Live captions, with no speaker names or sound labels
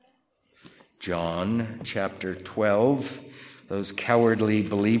John chapter 12. Those cowardly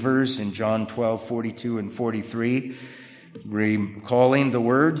believers in John 12:42 and 43, recalling the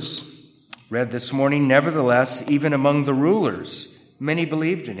words read this morning, "Nevertheless, even among the rulers, many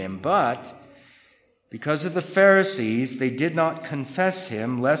believed in him, but because of the Pharisees, they did not confess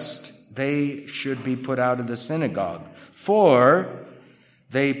him, lest they should be put out of the synagogue. For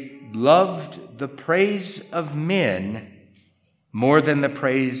they loved the praise of men more than the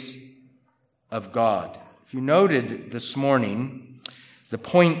praise of God." If you noted this morning, the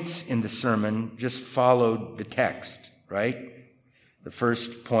points in the sermon just followed the text, right? The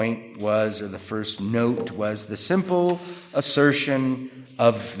first point was, or the first note was, the simple assertion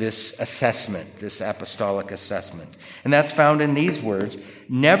of this assessment, this apostolic assessment. And that's found in these words,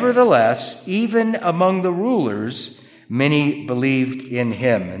 "Nevertheless, even among the rulers, many believed in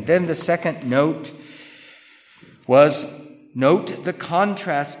him." And then the second note was, note the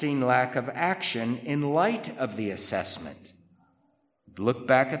contrasting lack of action in light of the assessment. Look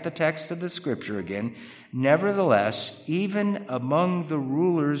back at the text of the scripture again. "Nevertheless, even among the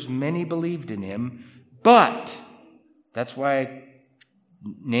rulers, many believed in him, but," that's why I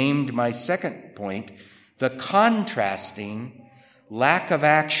named my second point, the contrasting lack of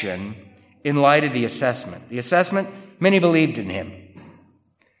action in light of the assessment. The assessment, many believed in him.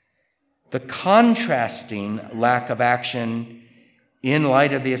 The contrasting lack of action in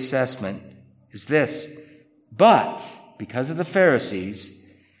light of the assessment is this: but because of the Pharisees,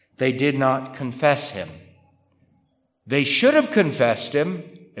 they did not confess him. They should have confessed him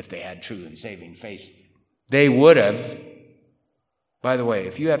if they had true and saving faith. They would have. By the way,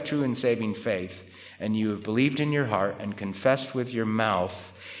 if you have true and saving faith and you have believed in your heart and confessed with your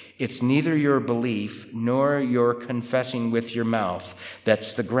mouth, it's neither your belief nor your confessing with your mouth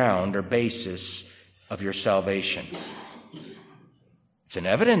that's the ground or basis of your salvation. It's an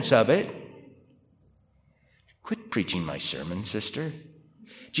evidence of it. Quit preaching my sermon, sister.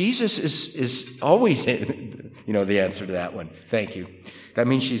 Jesus is always, the answer to that one. Thank you. That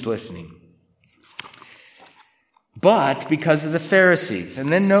means she's listening. But because of the Pharisees.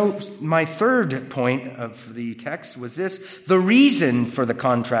 And then note, my third point of the text was this: the reason for the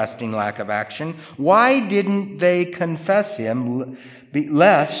contrasting lack of action. Why didn't they confess him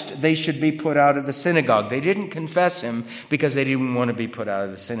lest they should be put out of the synagogue? They didn't confess him because they didn't want to be put out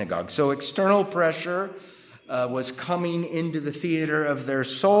of the synagogue. So external pressure was coming into the theater of their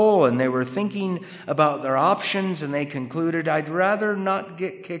soul, and they were thinking about their options, and they concluded, I'd rather not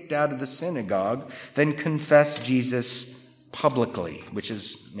get kicked out of the synagogue than confess Jesus publicly, which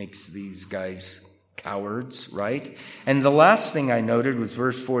makes these guys cowards, right? And the last thing I noted was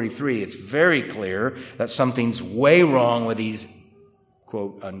verse 43. It's very clear that something's way wrong with these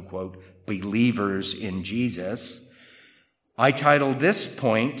quote unquote believers in Jesus. I titled this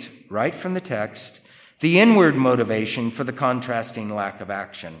point right from the text, "The inward motivation for the contrasting lack of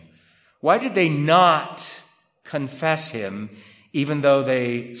action." Why did they not confess him even though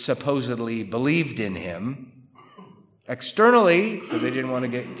they supposedly believed in him? Externally, because they didn't want to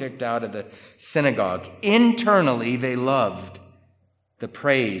get kicked out of the synagogue. Internally, they loved the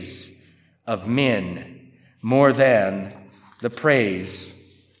praise of men more than the praise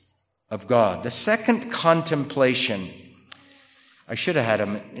of God. The second contemplation, I should have had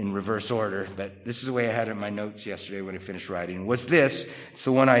them in reverse order, but this is the way I had it in my notes yesterday when I finished writing, was this. It's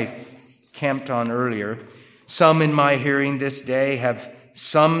the one I camped on earlier. "Some in my hearing this day have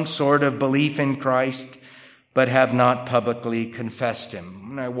some sort of belief in Christ, but have not publicly confessed him."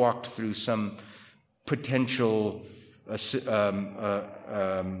 And I walked through some potential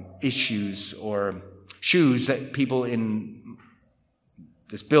issues or shoes that people in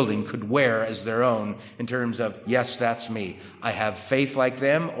this building could wear as their own in terms of, yes, that's me. I have faith like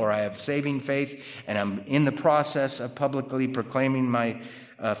them, or I have saving faith, and I'm in the process of publicly proclaiming my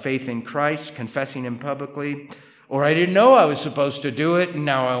faith in Christ, confessing him publicly, or I didn't know I was supposed to do it, and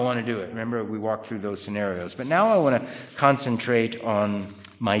now I want to do it. Remember, we walked through those scenarios. But now I want to concentrate on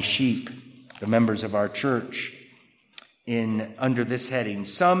my sheep, the members of our church, under this heading.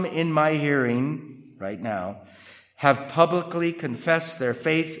 Some in my hearing right now have publicly confessed their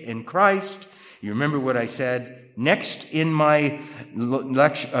faith in Christ. You remember what I said. Next in my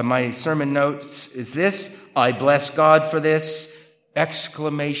my sermon notes is this: I bless God for this!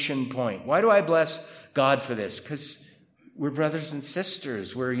 Exclamation point. Why do I bless God for this? Because we're brothers and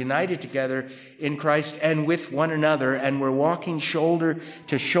sisters. We're united together in Christ and with one another, and we're walking shoulder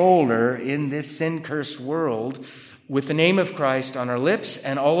to shoulder in this sin-cursed world with the name of Christ on our lips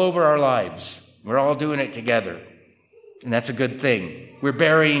and all over our lives. We're all doing it together. And that's a good thing. We're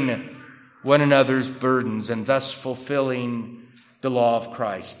bearing one another's burdens and thus fulfilling the law of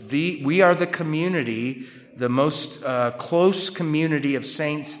Christ. We are the community, the most close community of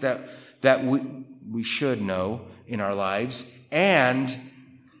saints that we should know in our lives, and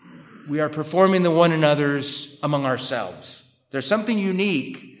we are performing the one another's among ourselves. There's something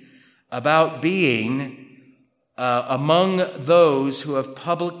unique about being among those who have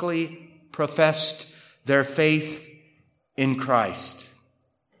publicly professed their faith in Christ.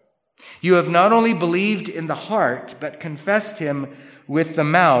 You have not only believed in the heart, but confessed him with the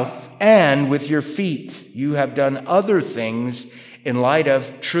mouth and with your feet. You have done other things in light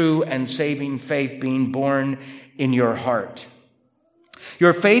of true and saving faith being born in your heart.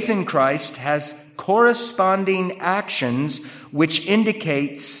 Your faith in Christ has corresponding actions which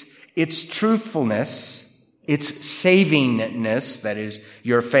indicates its truthfulness, its savingness, that is,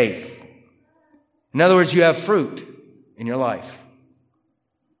 your faith. In other words, you have fruit in your life.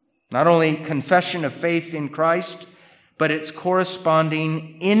 Not only confession of faith in Christ, but its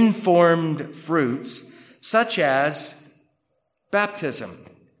corresponding informed fruits, such as baptism.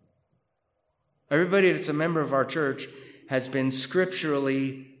 Everybody that's a member of our church has been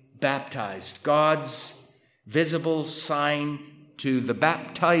scripturally baptized. God's visible sign to the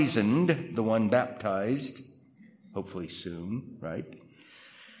baptized, the one baptized, hopefully soon, right?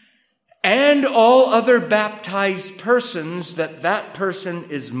 And all other baptized persons, that person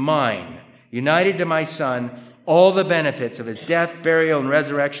is mine, united to my Son. All the benefits of his death, burial, and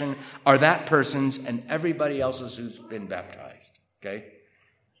resurrection are that person's and everybody else's who's been baptized. Okay?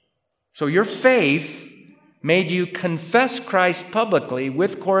 So your faith made you confess Christ publicly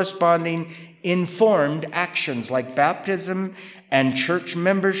with corresponding informed actions like baptism and church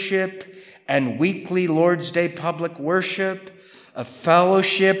membership and weekly Lord's Day public worship, a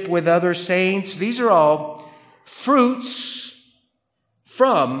fellowship with other saints. These are all fruits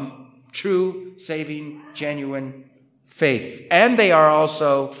from true, saving, genuine faith. And they are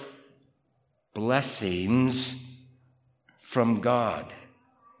also blessings from God.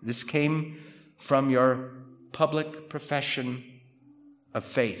 This came from your public profession of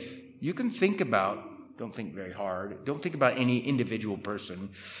faith. You can don't think very hard, don't think about any individual person,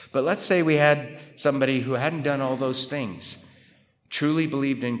 but let's say we had somebody who hadn't done all those things, truly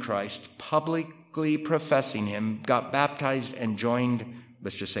believed in Christ, publicly professing him, got baptized and joined,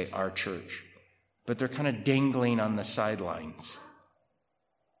 let's just say, our church. But they're kind of dangling on the sidelines.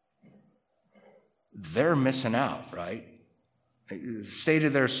 They're missing out, right? The state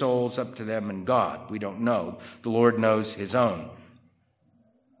of their souls up to them and God. We don't know. The Lord knows his own.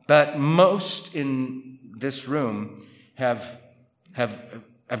 But most in this room have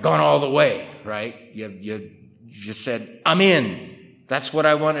gone all the way, right? You just said, I'm in. That's what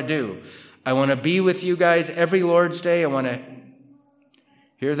I want to do. I want to be with you guys every Lord's Day. I want to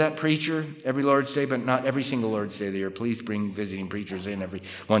hear that preacher every Lord's Day, but not every single Lord's Day of the year. Please bring visiting preachers in every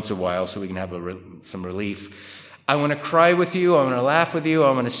once in a while so we can have some relief. I want to cry with you. I want to laugh with you.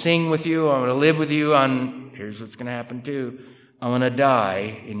 I want to sing with you. I want to live with you here's what's going to happen too. I want to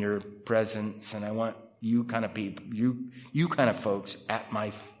die in your presence, and I want you kind of people, you kind of folks at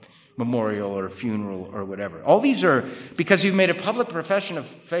my memorial or funeral or whatever. All these are because you've made a public profession of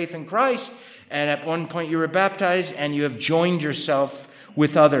faith in Christ, and at one point you were baptized, and you have joined yourself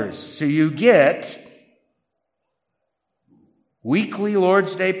with others. So you get weekly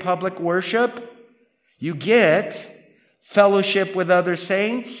Lord's Day public worship. You get fellowship with other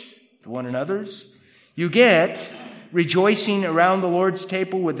saints, one another's. You get rejoicing around the Lord's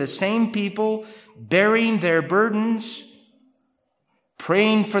table with the same people, bearing their burdens,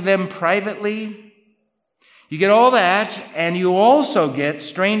 praying for them privately. You get all that, and you also get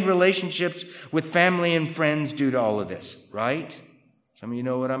strained relationships with family and friends due to all of this, right? Some of you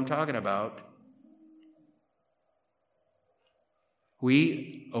know what I'm talking about.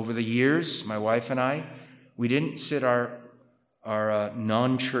 We, over the years, my wife and I, we didn't sit our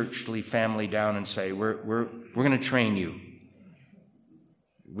non-churchly family down and say, we're going to train you.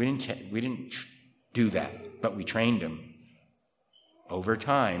 We didn't do that, but we trained them. Over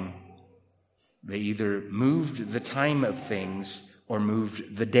time, they either moved the time of things or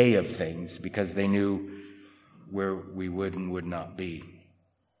moved the day of things because they knew where we would and would not be.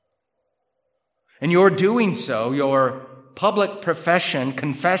 And your doing so, your public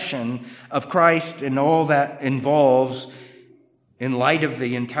confession of Christ and all that involves in light of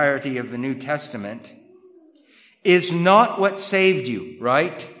the entirety of the New Testament is not what saved you,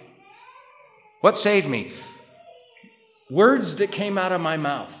 right? What saved me? Words that came out of my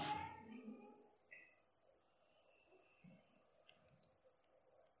mouth.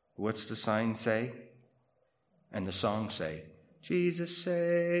 What's the sign say? And the song say, Jesus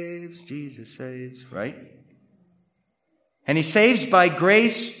saves, right? And he saves by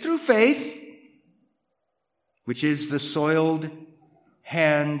grace through faith, which is the soiled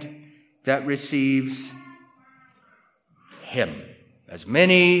hand that receives him. As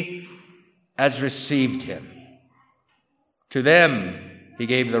many as received him, to them he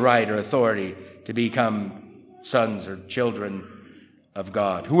gave the right or authority to become sons or children of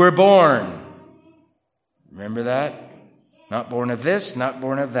God, who were born. Remember that? Not born of this, not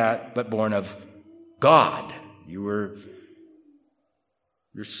born of that, but born of God. Your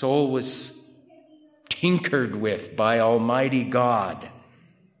soul was tinkered with by Almighty God.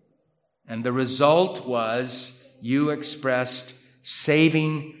 And the result was you expressed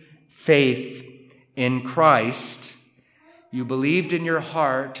saving faith in Christ. You believed in your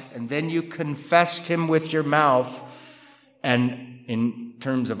heart, and then you confessed him with your mouth. And in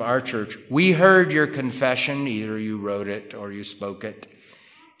terms of our church, we heard your confession. Either you wrote it or you spoke it.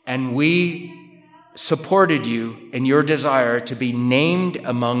 And we supported you in your desire to be named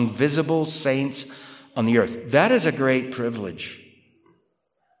among visible saints on the earth. That is a great privilege.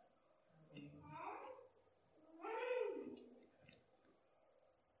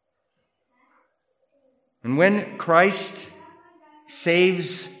 And when Christ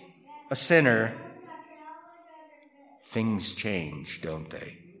saves a sinner, things change, don't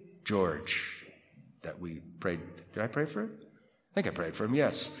they? George, that we prayed. Did I pray for him? I think I prayed for him,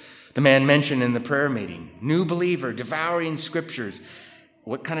 yes. The man mentioned in the prayer meeting, new believer, devouring scriptures.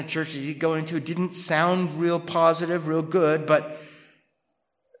 What kind of church is he going to? It didn't sound real positive, real good, but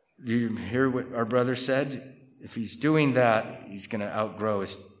do you hear what our brother said? If he's doing that, he's going to outgrow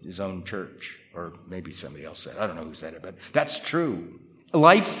his own church. Or maybe somebody else said it. I don't know who said it, but that's true.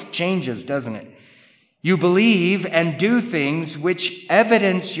 Life changes, doesn't it? You believe and do things which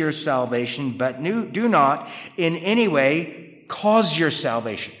evidence your salvation, but do not in any way cause your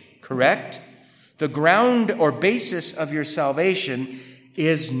salvation. Correct? The ground or basis of your salvation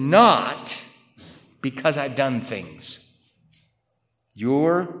is not because I've done things.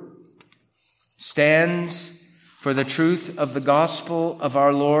 Your stands for the truth of the gospel of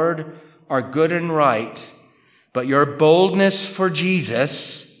our Lord are good and right, but your boldness for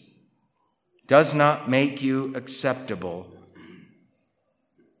Jesus does not make you acceptable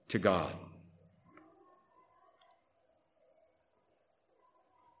to God.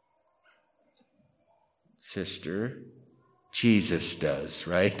 Sister, Jesus does,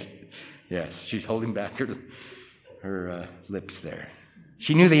 right? Yes, she's holding back her lips there.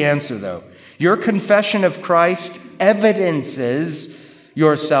 She knew the answer, though. Your confession of Christ evidences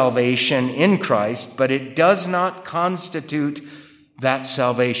your salvation in Christ, but it does not constitute that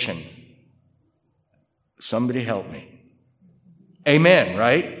salvation. Somebody help me. Amen,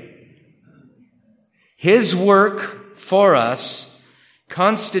 right? His work for us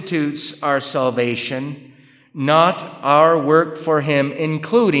constitutes our salvation, not our work for him,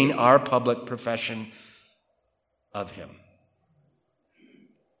 including our public profession of him.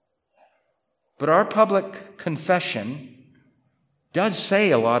 But our public confession does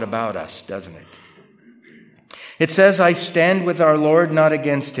say a lot about us, doesn't it? It says, I stand with our Lord, not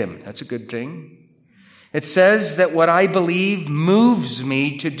against him. That's a good thing. It says that what I believe moves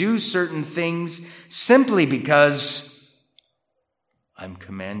me to do certain things simply because I'm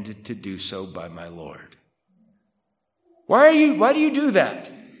commanded to do so by my Lord. Why do you do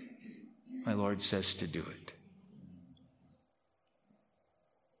that? My Lord says to do it.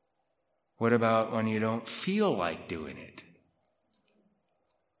 What about when you don't feel like doing it?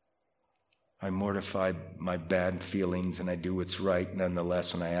 I mortify my bad feelings and I do what's right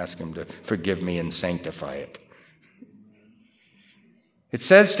nonetheless, and I ask him to forgive me and sanctify it. It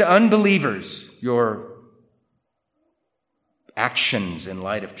says to unbelievers, your actions in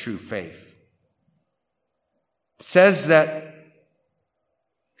light of true faith. It says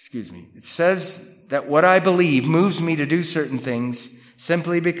that what I believe moves me to do certain things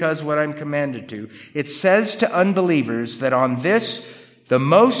simply because what I'm commanded to. It says to unbelievers that on this, the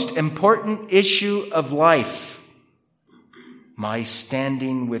most important issue of life, my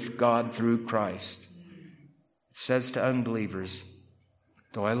standing with God through Christ. It says to unbelievers,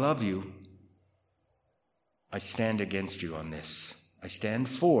 though I love you, I stand against you on this. I stand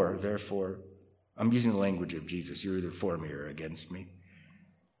for, therefore, I'm using the language of Jesus. You're either for me or against me.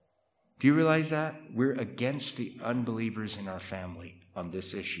 Do you realize that? We're against the unbelievers in our family on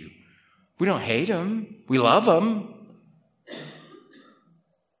this issue. We don't hate them. We love them.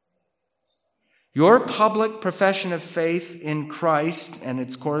 Your public profession of faith in Christ and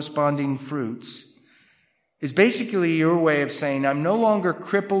its corresponding fruits is basically your way of saying, I'm no longer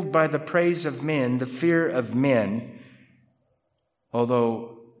crippled by the praise of men, the fear of men,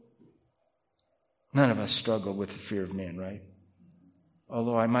 although None of us struggle with the fear of man, right?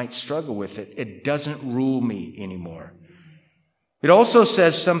 Although I might struggle with it, it doesn't rule me anymore. It also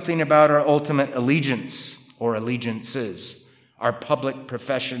says something about our ultimate allegiance or allegiances, our public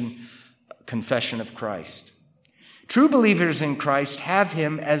confession of Christ. True believers in Christ have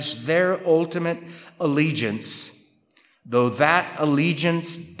him as their ultimate allegiance, though that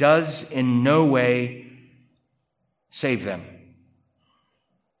allegiance does in no way save them.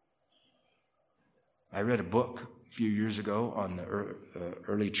 I read a book a few years ago on the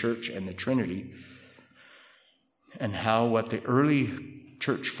early church and the Trinity, and how what the early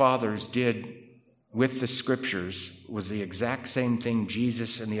church fathers did with the scriptures was the exact same thing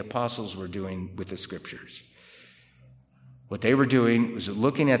Jesus and the apostles were doing with the scriptures. What they were doing was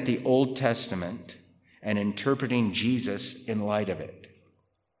looking at the Old Testament and interpreting Jesus in light of it.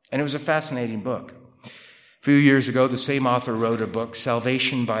 And it was a fascinating book. A few years ago, the same author wrote a book,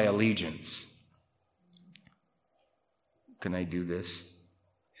 Salvation by Allegiance. Can I do this?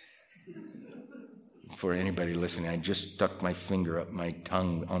 For anybody listening, I just stuck my finger up my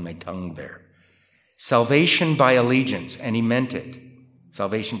tongue, on my tongue there. Salvation by allegiance, and he meant it.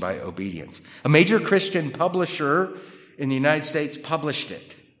 Salvation by obedience. A major Christian publisher in the United States published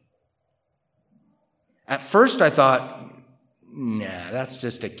it. At first I thought, nah, that's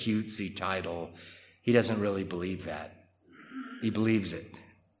just a cutesy title. He doesn't really believe that. He believes it.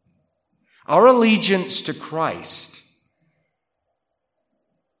 Our allegiance to Christ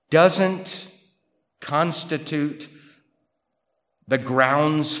doesn't constitute the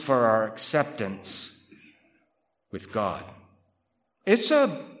grounds for our acceptance with God. It's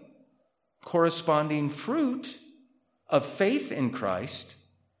a corresponding fruit of faith in Christ,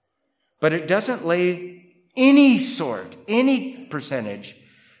 but it doesn't lay any percentage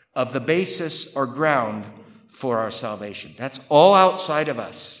of the basis or ground for our salvation. That's all outside of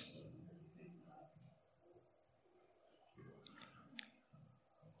us.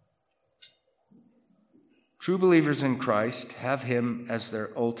 True believers in Christ have him as their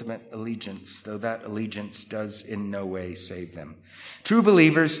ultimate allegiance, though that allegiance does in no way save them. True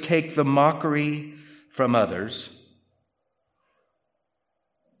believers take the mockery from others.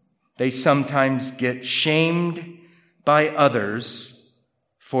 They sometimes get shamed by others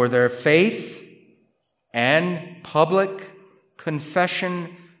for their faith and public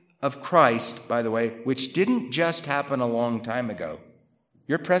confession of Christ, by the way, which didn't just happen a long time ago.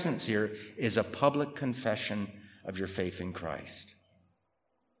 Your presence here is a public confession of your faith in Christ.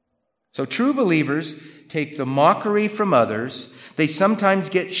 So true believers take the mockery from others. They sometimes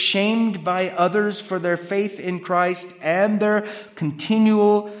get shamed by others for their faith in Christ and their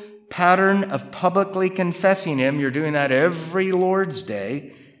continual pattern of publicly confessing him. You're doing that every Lord's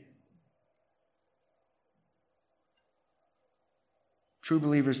Day. True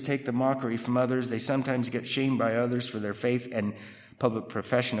believers take the mockery from others. They sometimes get shamed by others for their faith and public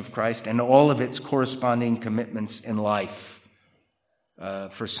profession of Christ and all of its corresponding commitments in life.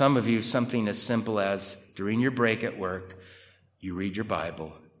 For some of you, something as simple as during your break at work, you read your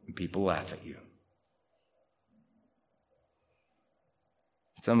Bible and people laugh at you.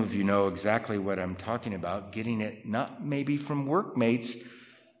 Some of you know exactly what I'm talking about, getting it not maybe from workmates,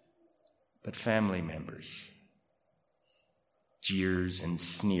 but family members. Jeers and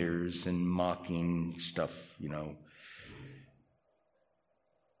sneers and mocking stuff,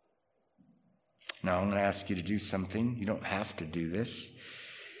 Now, I'm going to ask you to do something. You don't have to do this.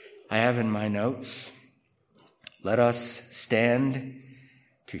 I have in my notes, let us stand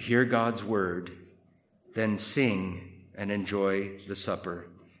to hear God's word, then sing and enjoy the supper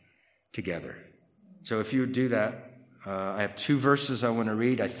together. So if you would do that, I have 2 verses I want to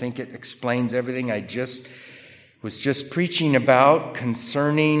read. I think it explains everything I was just preaching about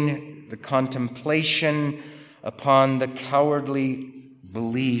concerning the contemplation upon the cowardly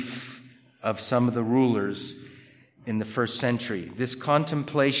belief of some of the rulers in the first century. This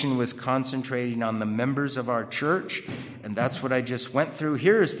contemplation was concentrating on the members of our church, and that's what I just went through.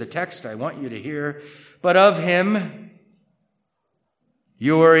 Here's the text I want you to hear. But of him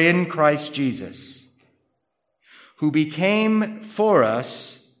you are in Christ Jesus, who became for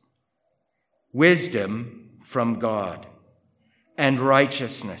us wisdom from God, and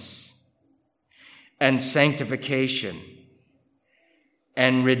righteousness, and sanctification,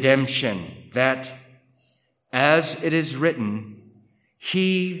 and redemption, that, as it is written,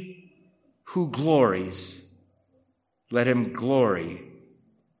 he who glories, let him glory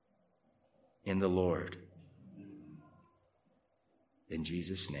in the Lord. In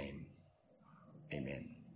Jesus' name, amen.